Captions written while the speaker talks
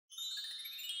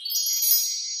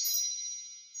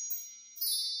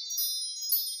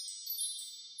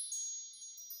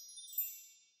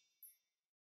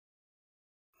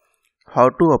How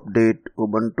to update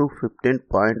Ubuntu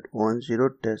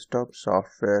 15.10 desktop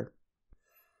software.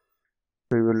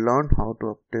 We will learn how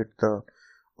to update the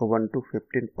Ubuntu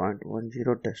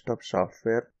 15.10 desktop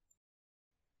software.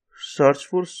 Search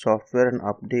for software and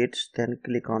updates, then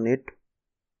click on it.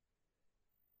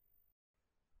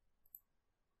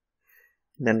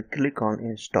 Then click on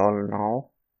install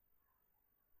now.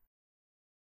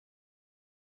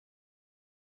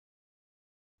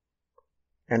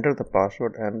 Enter the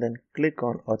password and then click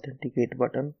on authenticate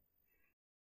button.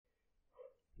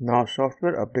 Now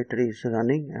software updater is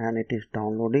running and it is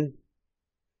downloading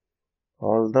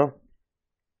all the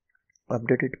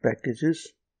updated packages.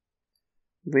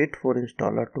 Wait for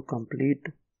installer to complete.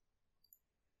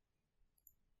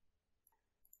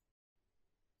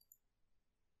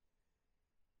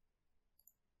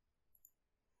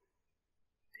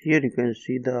 Here you can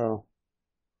see the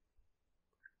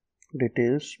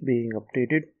details being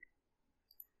updated.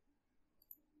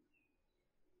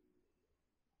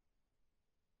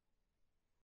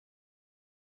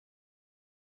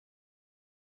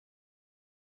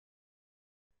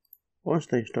 Once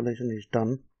the installation is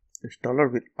done, installer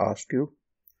will ask you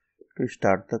to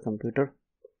start the computer.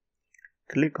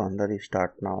 Click on the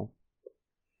restart now.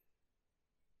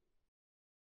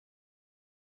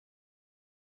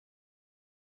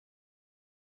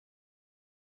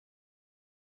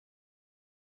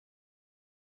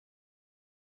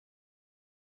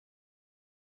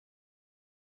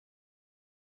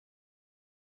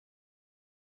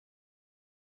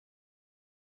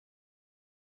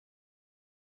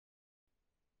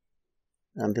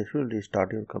 And this will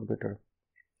restart your computer.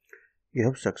 You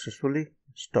have successfully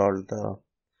installed the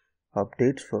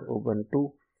updates for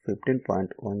Ubuntu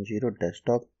 15.10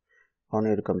 desktop on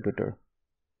your computer.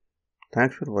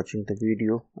 Thanks for watching the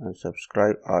video and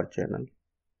subscribe our channel.